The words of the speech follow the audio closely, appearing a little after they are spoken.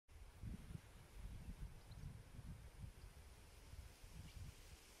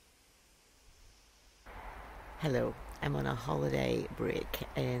Hello, I'm on a holiday break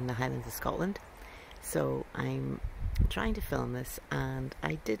in the Highlands of Scotland, so I'm trying to film this and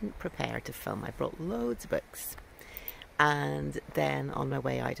I didn't prepare to film. I brought loads of books and then on my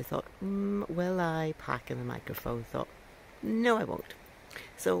way out I thought, will I pack in the microphone? Thought, no I won't.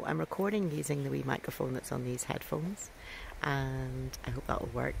 So I'm recording using the wee microphone that's on these headphones and I hope that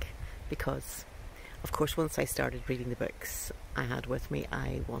will work because of course once I started reading the books I had with me,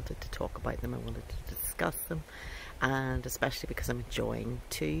 I wanted to talk about them, I wanted to discuss them, and especially because I'm enjoying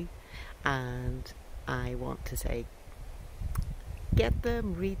too, and I want to say get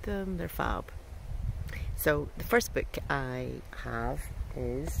them, read them, they're fab. So the first book I have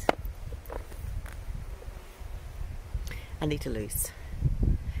is Anita Loos,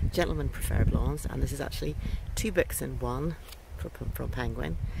 Gentlemen Prefer Blondes, and this is actually two books in one from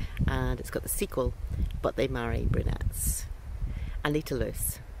Penguin, and it's got the sequel, But They Marry Brunettes. Anita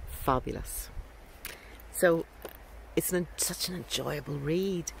Loos, fabulous. So it's such an enjoyable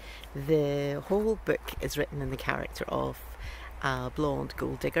read. The whole book is written in the character of a blonde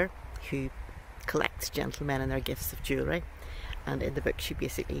gold digger who collects gentlemen and their gifts of jewellery, and in the book she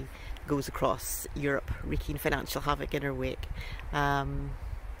basically goes across Europe wreaking financial havoc in her wake.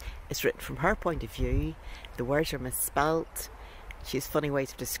 It's written from her point of view. The words are misspelt. She has funny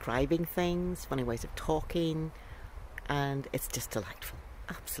ways of describing things, funny ways of talking, and it's just delightful,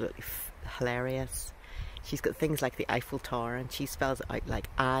 absolutely hilarious. She's got things like the Eiffel Tower and she spells it out like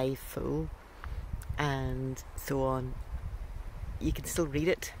I-fool and so on. You can still read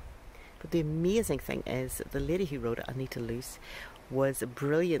it, but the amazing thing is that the lady who wrote it, Anita Loos, was a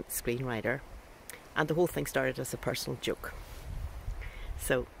brilliant screenwriter, and the whole thing started as a personal joke.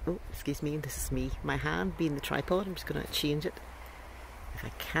 So, oh, excuse me, this is me, my hand being the tripod. I'm just going to change it if I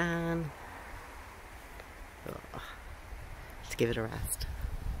can. Oh, let's give it a rest.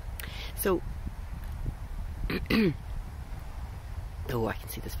 So, oh, I can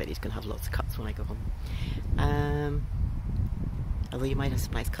see this video's going to have lots of cuts when I go home. Although you might have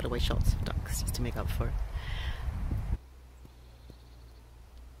some nice cutaway shots of ducks just to make up for it.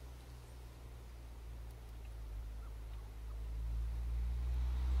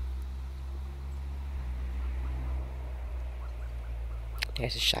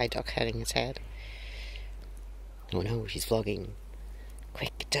 There's a shy duck heading its head. Oh no, she's vlogging.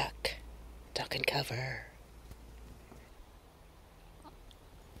 Quick, duck. Duck and cover.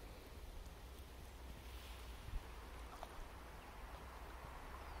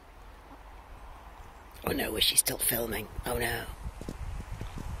 Oh no, is she still filming? Oh no.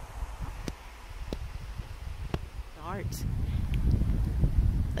 Art.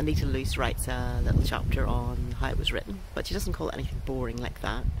 Anita Loos writes a little chapter on how it was written, but she doesn't call it anything boring like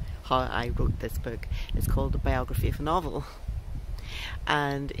that. How I wrote this book is called A Biography of a Novel.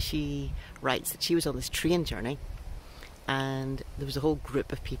 And she writes that she was on this train journey and there was a whole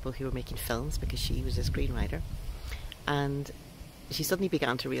group of people who were making films because she was a screenwriter, and she suddenly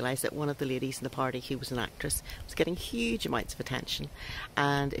began to realise that one of the ladies in the party who was an actress was getting huge amounts of attention,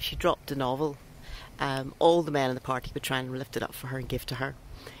 and if she dropped a novel, all the men in the party would try and lift it up for her and give to her,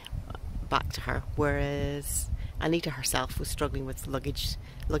 back to her, whereas Anita herself was struggling with luggages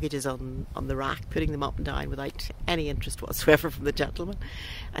on the rack, putting them up and down without any interest whatsoever from the gentleman.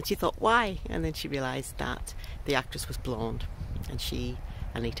 And she thought, why? And then she realised that the actress was blonde and she,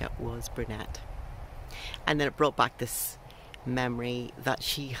 Anita, was brunette. And then it brought back this memory that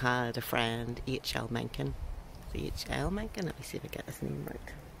she had a friend, H.L. Mencken. H.L. Mencken? Let me see if I get his name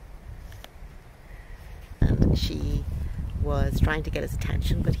right. And she was trying to get his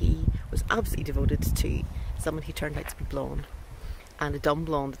attention, but he was absolutely devoted to someone who turned out to be blonde, and a dumb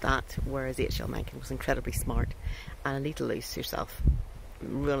blonde at that, whereas H.L. Mencken was incredibly smart. And Anita Loos herself,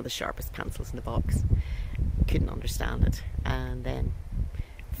 one of the sharpest pencils in the box, couldn't understand it. And then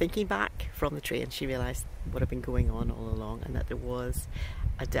thinking back from the train, she realised what had been going on all along, and that there was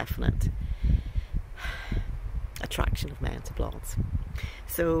a definite attraction of men to blondes.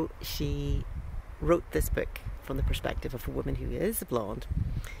 So she wrote this book from the perspective of a woman who is a blonde,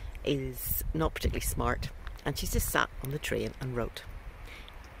 is not particularly smart, and she's just sat on the train and wrote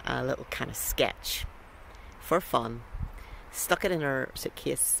a little kind of sketch for fun, stuck it in her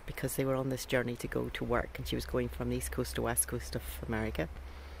suitcase because they were on this journey to go to work, and she was going from the east coast to west coast of America.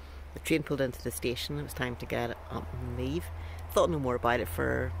 The train pulled into the station, it was time to get up and leave. Thought no more about it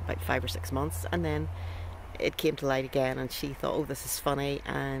for about 5 or 6 months, and then it came to light again and she thought, oh, this is funny,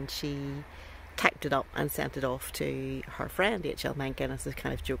 and she typed it up and sent it off to her friend H.L. Mencken as a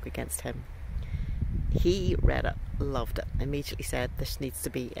kind of joke against him. He read it, loved it, immediately said, this needs to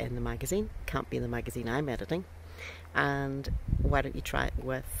be in the magazine, can't be in the magazine I'm editing, and why don't you try it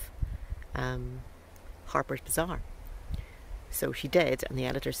with Harper's Bazaar. So she did, and the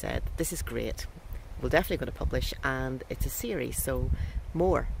editor said, this is great, we're definitely going to publish, and it's a series, so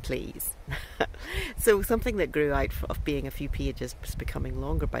more please. So something that grew out of being a few pages was becoming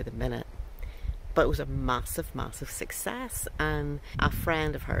longer by the minute, but it was a massive, massive success. And a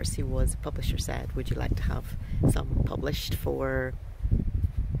friend of hers who was a publisher said, would you like to have some published for,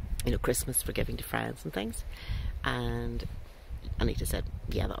 you know, Christmas, for giving to friends and things? And Anita said,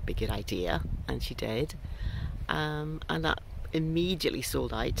 yeah, that would be a good idea, and she did. And that immediately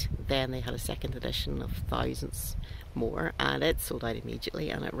sold out. Then they had a second edition of thousands more, and it sold out immediately,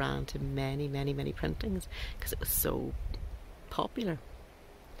 and it ran to many, many, many printings because it was so popular.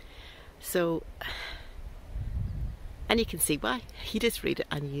 So, and you can see why. You just read it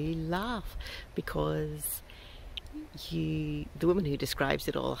and you laugh, because the woman who describes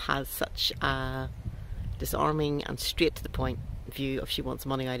it all has such a disarming and straight to the point view of she wants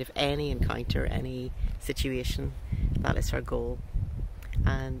money out of any encounter, any situation. That is her goal.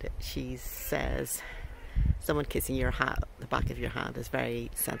 And she says, someone kissing your hand, the back of your hand, is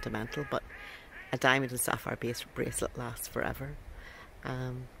very sentimental, but a diamond and sapphire bracelet lasts forever.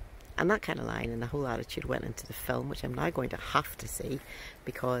 And that kind of line and the whole attitude went into the film, which I'm now going to have to see,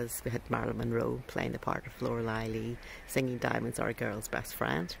 because we had Marilyn Monroe playing the part of Lorelei Lee, singing Diamonds Are a Girl's Best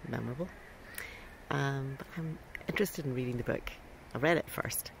Friend. Memorable. But I'm interested in reading the book. I read it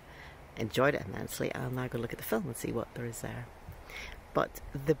first, enjoyed it immensely, and I'm now going to look at the film and see what there is there. But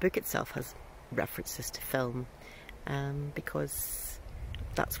the book itself has references to film, because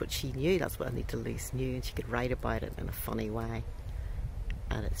that's what she knew, that's what Anita Loos knew, and she could write about it in a funny way,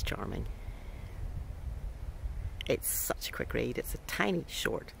 and it's charming. It's such a quick read. It's a tiny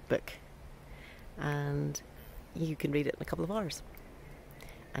short book, and you can read it in a couple of hours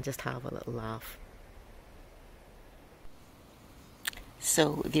and just have a little laugh.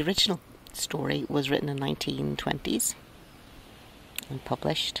 So the original story was written in 1920s and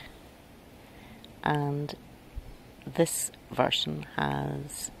published, and this version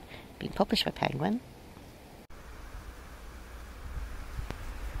has been published by Penguin.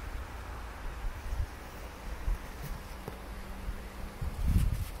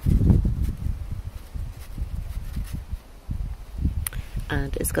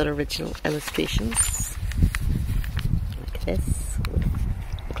 And it's got original illustrations like this,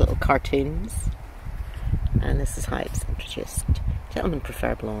 like little cartoons, and this is how it's introduced. Gentlemen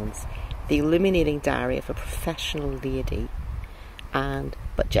prefer blondes. The illuminating diary of a professional lady,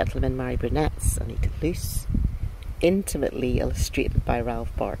 but gentlemen marry brunettes. Anita Loos, intimately illustrated by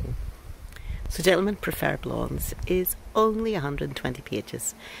Ralph Barton. So Gentlemen Prefer Blondes is only 120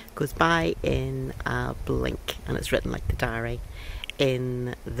 pages, goes by in a blink, and it's written like the diary,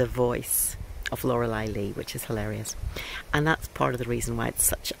 in the voice of Lorelei Lee, which is hilarious. And that's part of the reason why it's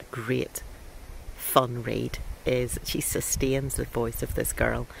such a great fun read, is she sustains the voice of this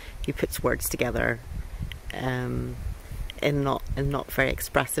girl who puts words together in not very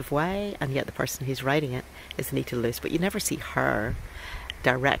expressive way, and yet the person who's writing it is Anita Loos, but you never see her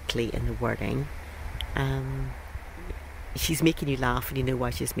directly in the wording. She's making you laugh, and you know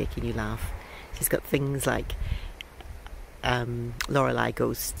why she's making you laugh. She's got things like Lorelei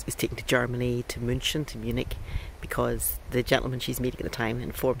is taken to Germany, to München, to Munich, because the gentleman she's meeting at the time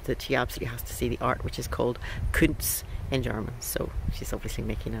informed that she absolutely has to see the art, which is called Kunst in German. So she's obviously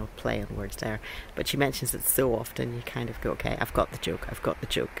making a play on words there, but she mentions it so often you kind of go, okay, I've got the joke, I've got the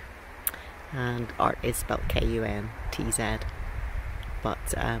joke. And art is spelled K-U-N-T-Z, but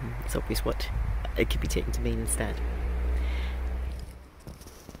it's obvious what it could be taken to mean instead.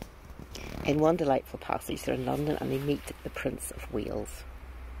 In one delightful passage, they're in London and they meet the Prince of Wales.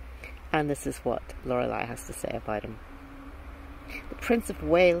 And this is what Lorelei has to say about him. The Prince of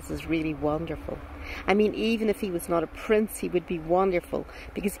Wales is really wonderful. I mean, even if he was not a prince, he would be wonderful.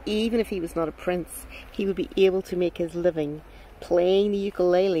 Because even if he was not a prince, he would be able to make his living playing the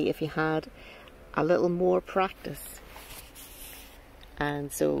ukulele if he had a little more practice.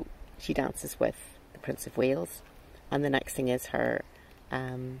 And so she dances with the Prince of Wales. And the next thing is her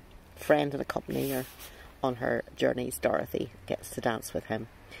friend and accompanying her on her journeys, Dorothy, gets to dance with him,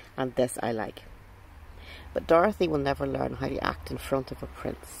 and this I like. But Dorothy will never learn how to act in front of a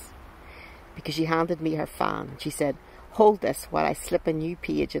prince, because she handed me her fan. She said, hold this while I slip a new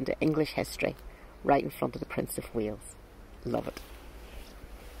page into English history, right in front of the Prince of Wales. Love it.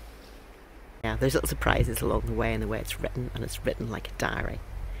 Yeah, there's little surprises along the way in the way it's written, and it's written like a diary,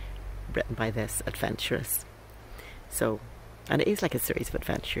 written by this adventuress. So, and it is like a series of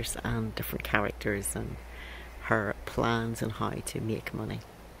adventures and different characters and her plans on how to make money.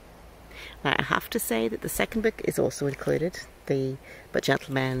 Now I have to say that the second book is also included, But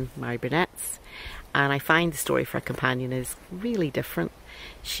Gentlemen Marry Brunettes, and I find the story for a companion is really different.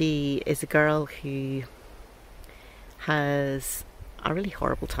 She is a girl who has a really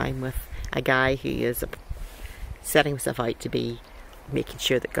horrible time with a guy who is setting himself out to be making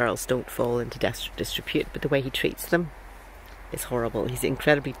sure that girls don't fall into disrepute, but the way he treats them is horrible. He's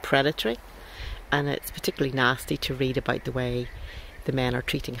incredibly predatory, and it's particularly nasty to read about the way the men are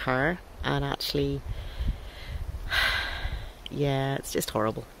treating her, and actually, yeah, it's just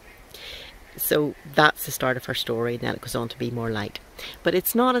horrible. So that's the start of her story, and then it goes on to be more light. But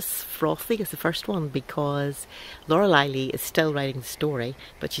it's not as frothy as the first one, because Laura Lee is still writing the story,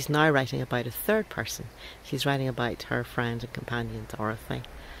 but she's now writing about a third person. She's writing about her friend and companion Dorothy,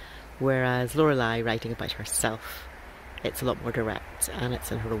 whereas Laura Lee writing about herself, it's a lot more direct, and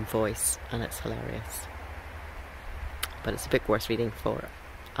it's in her own voice, and it's hilarious. But it's a book worth reading for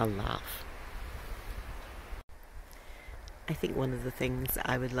a laugh. I think one of the things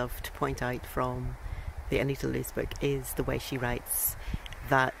I would love to point out from the Anita Loos book is the way she writes,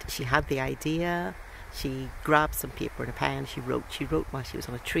 that she had the idea, she grabbed some paper and a pen, she wrote while she was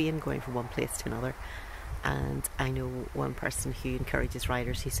on a train going from one place to another. And I know one person who encourages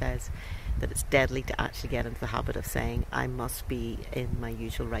writers, who says that it's deadly to actually get into the habit of saying, I must be in my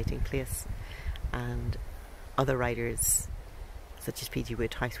usual writing place. And other writers, such as P.G.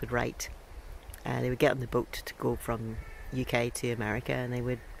 Wodehouse, would write, they would get on the boat to go from UK to America, and they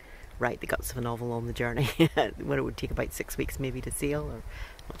would write the guts of a novel on the journey. When it would take about 6 weeks maybe to sail, or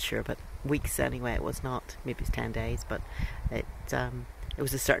not sure, but weeks anyway. It was not, maybe it was 10 days, but it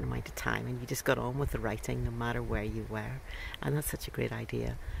was a certain amount of time, and you just got on with the writing no matter where you were. And that's such a great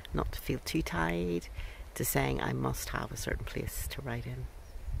idea, not to feel too tied to saying I must have a certain place to write in.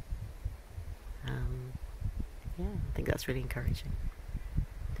 Yeah, I think that's really encouraging.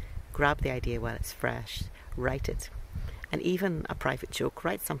 Grab the idea while it's fresh, write it. And even a private joke,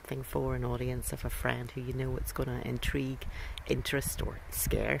 write something for an audience of a friend who you know it's going to intrigue, interest, or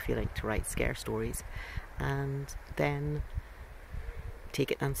scare, if you like to write scare stories. And then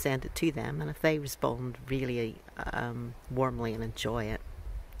take it and send it to them. And if they respond really warmly and enjoy it,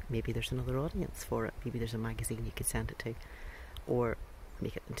 maybe there's another audience for it. Maybe there's a magazine you could send it to. Or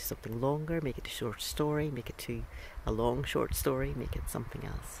make it into something longer, make it a short story, make it to a long short story, make it something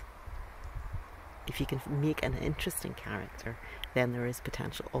else. If you can make an interesting character, then there is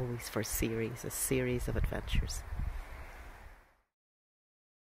potential always for a series of adventures.